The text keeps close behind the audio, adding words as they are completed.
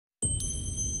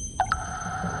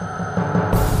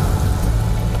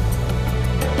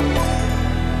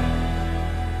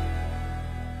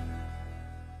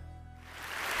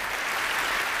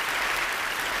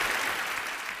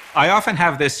I often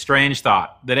have this strange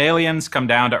thought that aliens come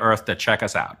down to Earth to check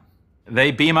us out. They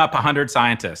beam up 100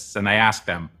 scientists and they ask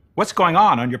them, "What's going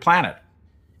on your planet?"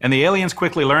 And the aliens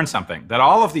quickly learn something, that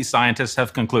all of these scientists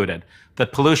have concluded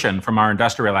that pollution from our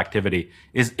industrial activity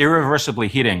is irreversibly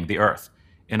heating the Earth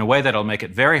in a way that'll make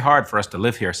it very hard for us to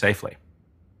live here safely.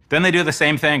 Then they do the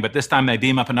same thing, but this time they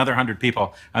beam up another 100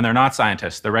 people, and they're not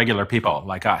scientists, they're regular people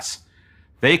like us.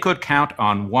 They could count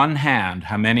on one hand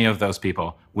how many of those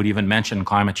people would even mention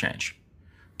climate change.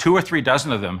 2 or 3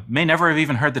 dozen of them may never have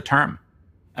even heard the term.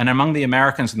 And among the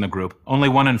Americans in the group, only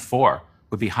 1 in 4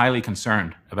 would be highly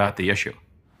concerned about the issue.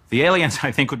 The aliens,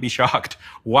 I think, would be shocked.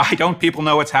 Why don't people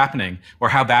know what's happening or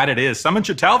how bad it is? Someone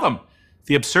should tell them.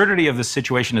 The absurdity of this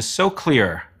situation is so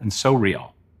clear and so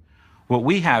real. What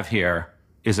we have here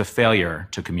is a failure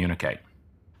to communicate.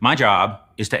 My job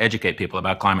is to educate people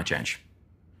about climate change.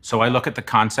 So I look at the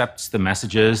concepts, the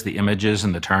messages, the images,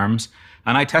 and the terms,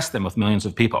 and I test them with millions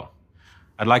of people.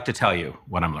 I'd like to tell you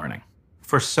what I'm learning.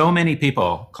 For so many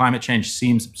people, climate change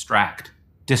seems abstract,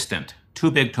 distant, too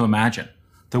big to imagine.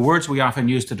 The words we often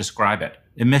use to describe it,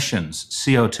 emissions,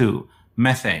 CO2,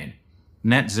 methane,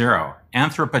 net zero,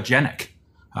 anthropogenic,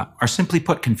 are simply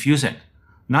put confusing.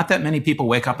 Not that many people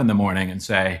wake up in the morning and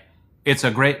say, "It's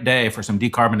a great day for some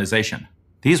decarbonization."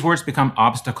 These words become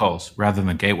obstacles rather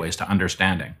than gateways to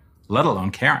understanding, let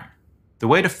alone caring. The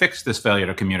way to fix this failure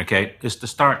to communicate is to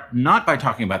start not by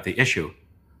talking about the issue,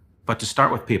 but to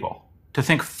start with people. To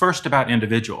think first about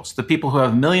individuals, the people who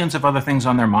have millions of other things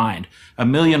on their mind, a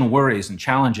million worries and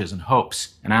challenges and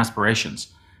hopes and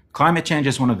aspirations. Climate change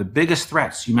is one of the biggest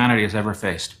threats humanity has ever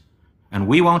faced. And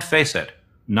we won't face it,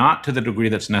 not to the degree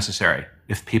that's necessary,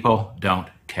 if people don't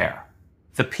care.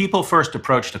 The people-first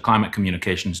approach to climate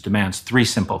communications demands 3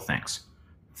 simple things.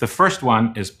 The first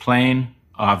one is plain,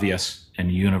 obvious,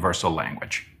 and universal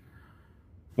language.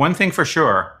 One thing for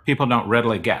sure, people don't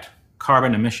readily get: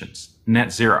 carbon emissions,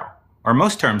 net zero, or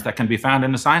most terms that can be found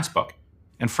in a science book.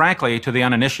 And frankly, to the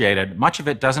uninitiated, much of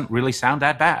it doesn't really sound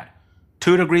that bad.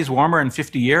 2 degrees warmer in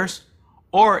 50 years?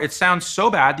 Or it sounds so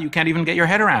bad that you can't even get your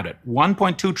head around it.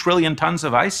 1.2 trillion tons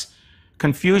of ice?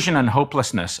 Confusion and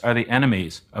hopelessness are the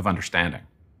enemies of understanding.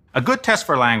 A good test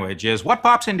for language is what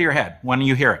pops into your head when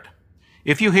you hear it.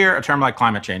 If you hear a term like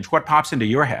climate change, what pops into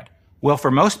your head? Well, for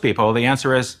most people, the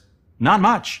answer is not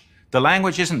much. The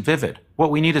language isn't vivid. What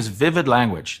we need is vivid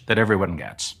language that everyone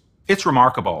gets. It's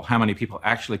remarkable how many people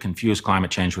actually confuse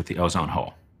climate change with the ozone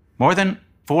hole. More than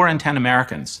 4 in 10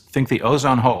 Americans think the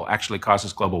ozone hole actually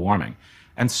causes global warming.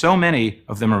 And so many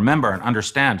of them remember and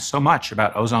understand so much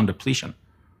about ozone depletion.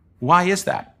 Why is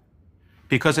that?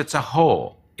 Because it's a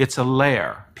hole, it's a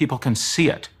layer. People can see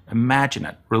it, imagine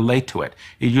it, relate to it.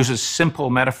 It uses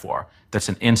simple metaphor that's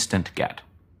an instant get.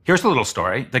 Here's a little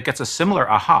story that gets a similar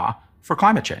aha for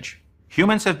climate change.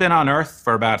 Humans have been on Earth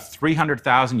for about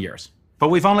 300,000 years, but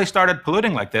we've only started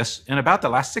polluting like this in about the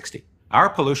last 60. Our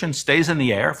pollution stays in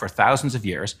the air for thousands of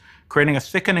years, creating a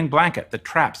thickening blanket that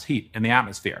traps heat in the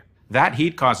atmosphere. That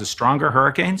heat causes stronger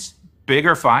hurricanes,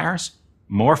 bigger fires,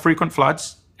 more frequent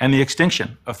floods, and the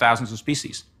extinction of thousands of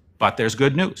species. But there's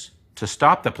good news. To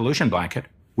stop the pollution blanket,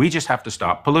 we just have to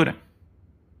stop polluting.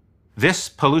 This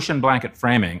pollution blanket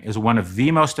framing is one of the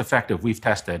most effective we've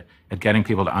tested at getting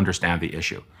people to understand the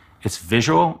issue. It's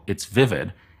visual, it's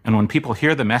vivid, and when people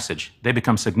hear the message, they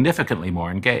become significantly more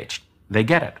engaged. They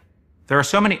get it. There are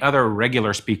so many other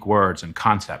regular speak words and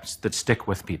concepts that stick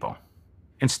with people.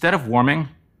 Instead of warming,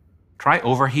 try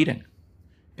overheating.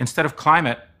 Instead of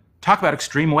climate, talk about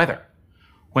extreme weather.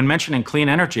 When mentioning clean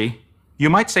energy, you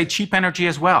might say cheap energy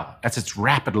as well, as it's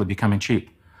rapidly becoming cheap.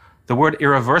 The word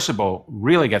irreversible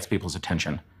really gets people's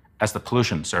attention, as the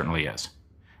pollution certainly is.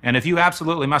 And if you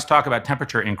absolutely must talk about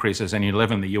temperature increases and you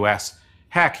live in the US,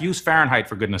 heck, use Fahrenheit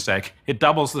for goodness sake. It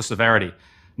doubles the severity.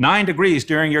 9 degrees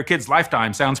during your kid's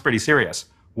lifetime sounds pretty serious.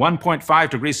 1.5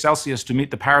 degrees Celsius to meet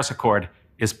the Paris Accord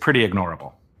is pretty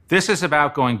ignorable. This is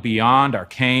about going beyond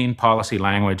arcane policy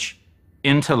language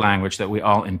into language that we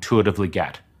all intuitively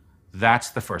get.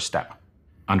 That's the first step,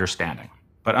 understanding.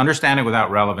 But understanding without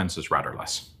relevance is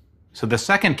rudderless. So the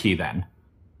second key then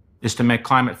is to make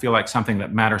climate feel like something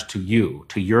that matters to you,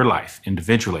 to your life,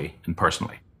 individually and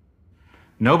personally.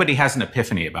 Nobody has an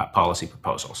epiphany about policy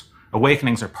proposals.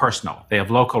 Awakenings are personal. They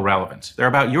have local relevance. They're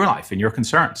about your life and your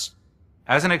concerns.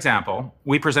 As an example,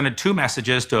 we presented 2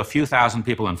 messages to a few thousand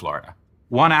people in Florida.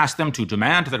 One asked them to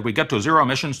demand that we get to zero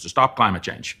emissions to stop climate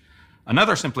change.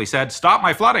 Another simply said, "Stop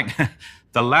my flooding."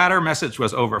 The latter message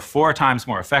was over 4 times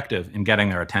more effective in getting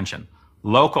their attention.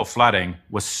 Local flooding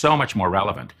was so much more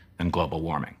relevant than global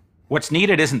warming. What's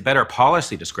needed isn't better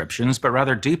policy descriptions, but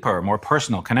rather deeper, more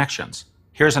personal connections.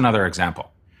 Here's another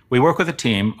example. We work with a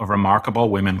team of remarkable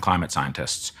women climate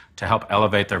scientists to help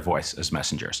elevate their voice as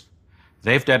messengers.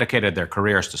 They've dedicated their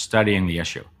careers to studying the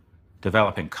issue,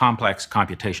 developing complex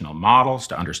computational models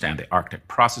to understand the Arctic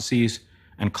processes,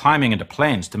 and climbing into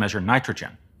planes to measure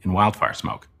nitrogen in wildfire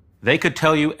smoke. They could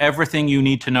tell you everything you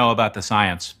need to know about the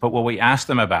science, but what we asked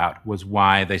them about was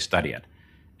why they study it.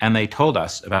 And they told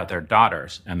us about their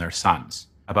daughters and their sons,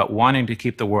 about wanting to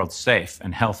keep the world safe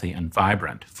and healthy and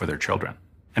vibrant for their children.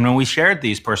 And when we shared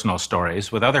these personal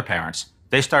stories with other parents,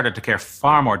 they started to care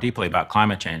far more deeply about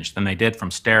climate change than they did from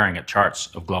staring at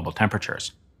charts of global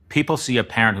temperatures. People see a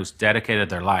parent who's dedicated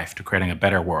their life to creating a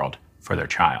better world for their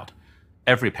child.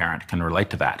 Every parent can relate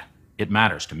to that. It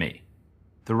matters to me.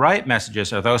 The right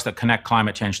messages are those that connect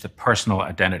climate change to personal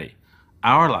identity.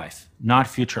 Our life, not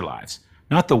future lives.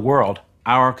 Not the world,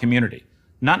 our community.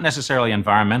 Not necessarily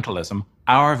environmentalism,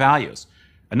 our values.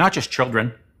 And not just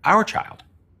children, our child.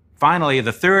 Finally,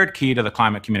 the third key to the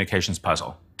climate communications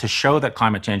puzzle, to show that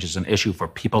climate change is an issue for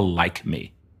people like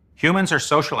me. Humans are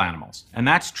social animals, and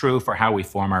that's true for how we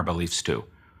form our beliefs too.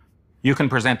 You can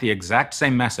present the exact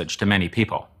same message to many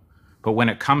people, but when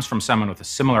it comes from someone with a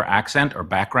similar accent or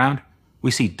background, we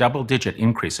see double-digit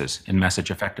increases in message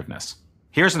effectiveness.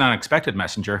 Here's an unexpected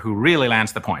messenger who really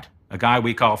lands the point, a guy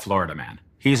we call Florida Man.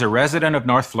 He's a resident of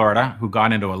North Florida who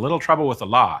got into a little trouble with the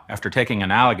law after taking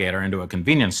an alligator into a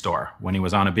convenience store when he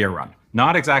was on a beer run.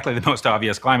 Not exactly the most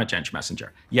obvious climate change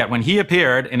messenger. Yet when he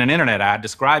appeared in an internet ad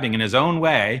describing in his own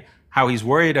way how he's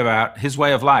worried about his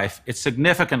way of life, it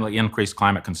significantly increased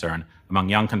climate concern among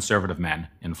young conservative men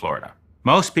in Florida.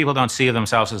 Most people don't see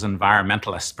themselves as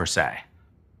environmentalists per se,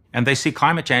 and they see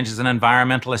climate change as an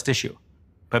environmentalist issue.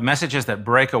 But messages that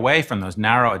break away from those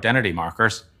narrow identity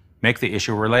markers make the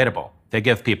issue relatable. They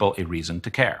give people a reason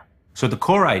to care. So the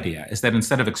core idea is that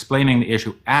instead of explaining the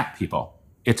issue at people,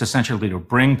 it's essentially to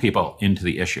bring people into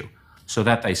the issue so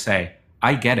that they say,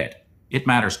 I get it. It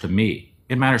matters to me.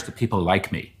 It matters to people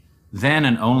like me. Then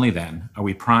and only then are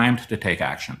we primed to take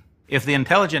action. If the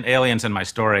intelligent aliens in my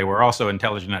story were also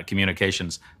intelligent at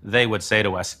communications, they would say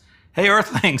to us, hey,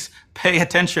 Earthlings, pay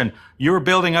attention. You're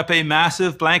building up a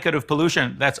massive blanket of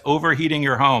pollution that's overheating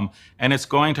your home, and it's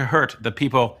going to hurt the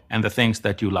people and the things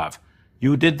that you love.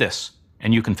 You did this,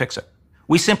 and you can fix it.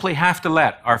 We simply have to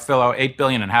let our fellow 8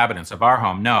 billion inhabitants of our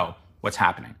home know what's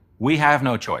happening. We have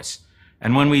no choice.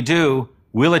 And when we do,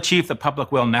 we'll achieve the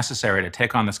public will necessary to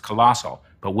take on this colossal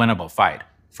but winnable fight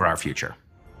for our future.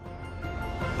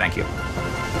 Thank you.